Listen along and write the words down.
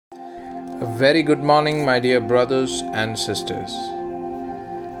A very good morning, my dear brothers and sisters.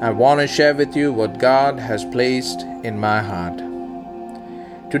 I want to share with you what God has placed in my heart.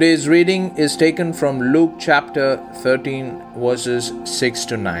 Today's reading is taken from Luke chapter 13, verses 6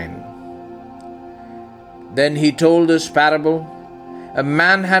 to 9. Then he told this parable. A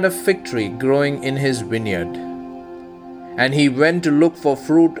man had a fig tree growing in his vineyard, and he went to look for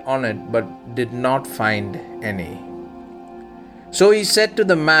fruit on it, but did not find any. So he said to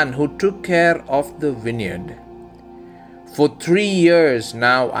the man who took care of the vineyard, "For 3 years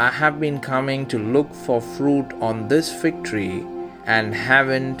now I have been coming to look for fruit on this fig tree and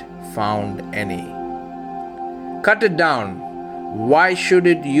haven't found any. Cut it down. Why should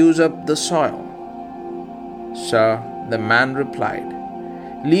it use up the soil?" "Sir," the man replied,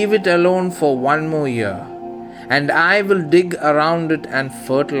 "leave it alone for 1 more year, and I will dig around it and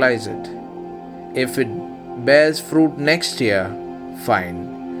fertilize it. If it bears fruit next year, fine.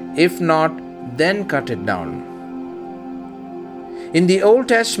 If not, then cut it down." In the Old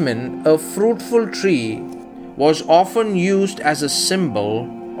Testament, a fruitful tree was often used as a symbol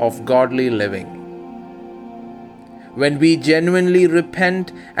of godly living. When we genuinely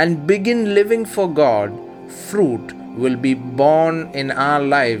repent and begin living for God, fruit will be born in our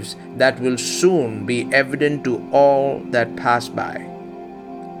lives that will soon be evident to all that pass by.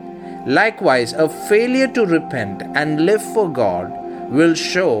 Likewise, a failure to repent and live for God will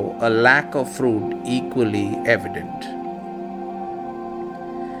show a lack of fruit equally evident.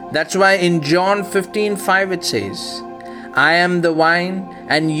 That's why in John 15:5 it says, "I am the vine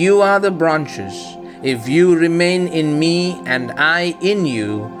and you are the branches. If you remain in me and I in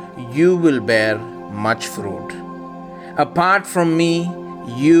you, you will bear much fruit. Apart from me,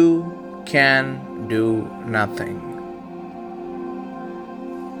 you can do nothing."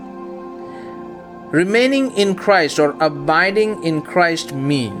 Remaining in Christ or abiding in Christ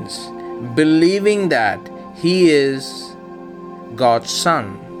means believing that He is God's Son,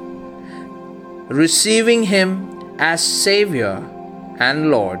 receiving Him as Savior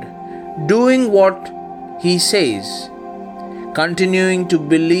and Lord, doing what He says, continuing to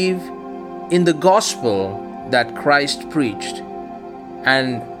believe in the gospel that Christ preached,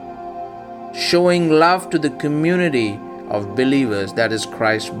 and showing love to the community of believers that is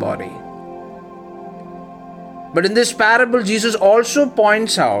Christ's body. But in this parable, Jesus also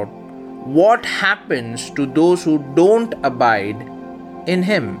points out what happens to those who don't abide in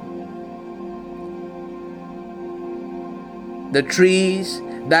Him. The trees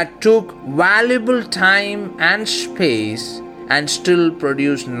that took valuable time and space and still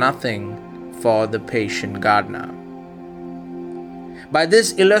produced nothing for the patient gardener. By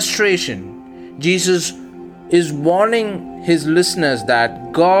this illustration, Jesus is warning His listeners that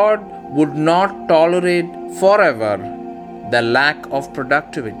God would not tolerate forever the lack of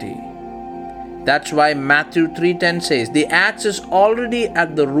productivity. That's why Matthew 3:10 says, "The axe is already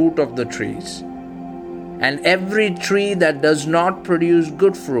at the root of the trees, and every tree that does not produce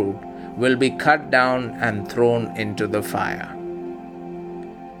good fruit will be cut down and thrown into the fire."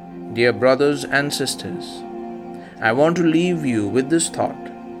 Dear brothers and sisters, I want to leave you with this thought.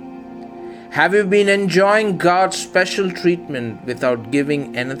 Have you been enjoying God's special treatment without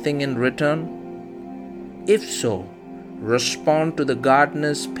giving anything in return? If so, respond to the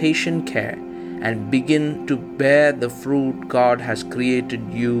gardener's patient care and begin to bear the fruit God has created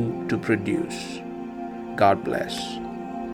you to produce. God bless.